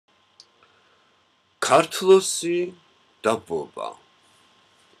ქართლოსი და ვოვა.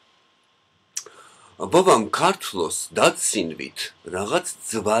 ვოვამ ქართლოს დაცინვით რაღაც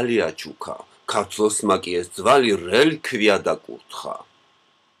ძვალი აჩუქა. ქართლოსმა კი ეს ძვალი რელიკვია დაკურთხა.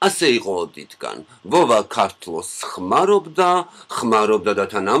 ასე იყო ოდითგან. ვოვა ქართლოს ხმარობდა და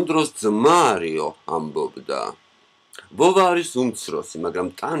თან ამ დროს ძმა არიო ამბობდა. ვოვა არის უმცროსი, მაგრამ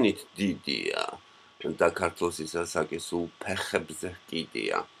ტანით დიდია. და ქართლოსის ასაკი სულ ფეხებზე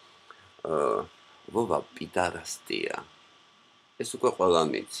კიდია. ვოვა პიდარასტია. ეს უკვე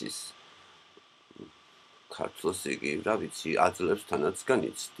ყველამ იცის. ქართლოსი კი, რა ვიცი, აძლევს თანაც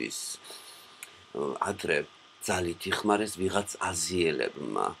განიცდის. ადრე ძალით იხმარეს ვიღაც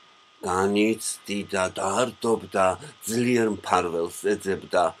აზიელებმა. განიცდიდა, დარდობდა, ძლიერ მფარველს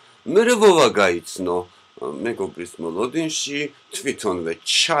ეძებდა. მერე ვოვა გაიცნო. მეგობრის მოლოდინში თვითონვე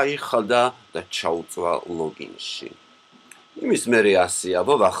ჩაიხადა და ჩაუწვა ლოგინში. იმის მერე ასია,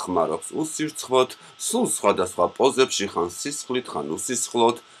 ვოვა ხმარობს უსირცხლოდ, სულ სხვადასხვა პოზებში, ხან სისხლით, ხან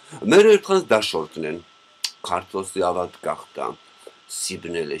უსისხლოდ. მერე ერთხანს დაშორდნენ. ქართლოსი ავად გახდა.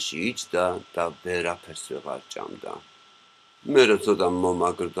 სიბნელეში იჯდა და ვერაფერს ვეღარ ჭამდა. მერე ცოტა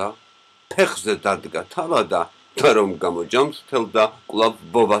მომაგრდა, ფეხზე დადგა თავადა და რომ გამოჯამრთელდა, კვლავ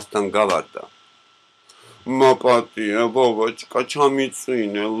ვოვასთან გავარდა. მაპატია ვოვაჩკა,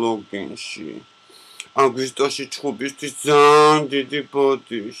 ჩამიწვინე ლოგინში. აგვისტოში ჩხუბისთვის ძალიან დიდი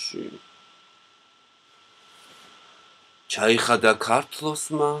ბოდიში. ჩაიხადა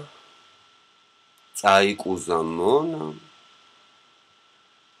ქართლოსმა, წაიკუზა მონამ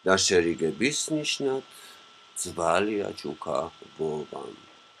და შერიგების ნიშნად ძვალი აჩუქა ვოვამ.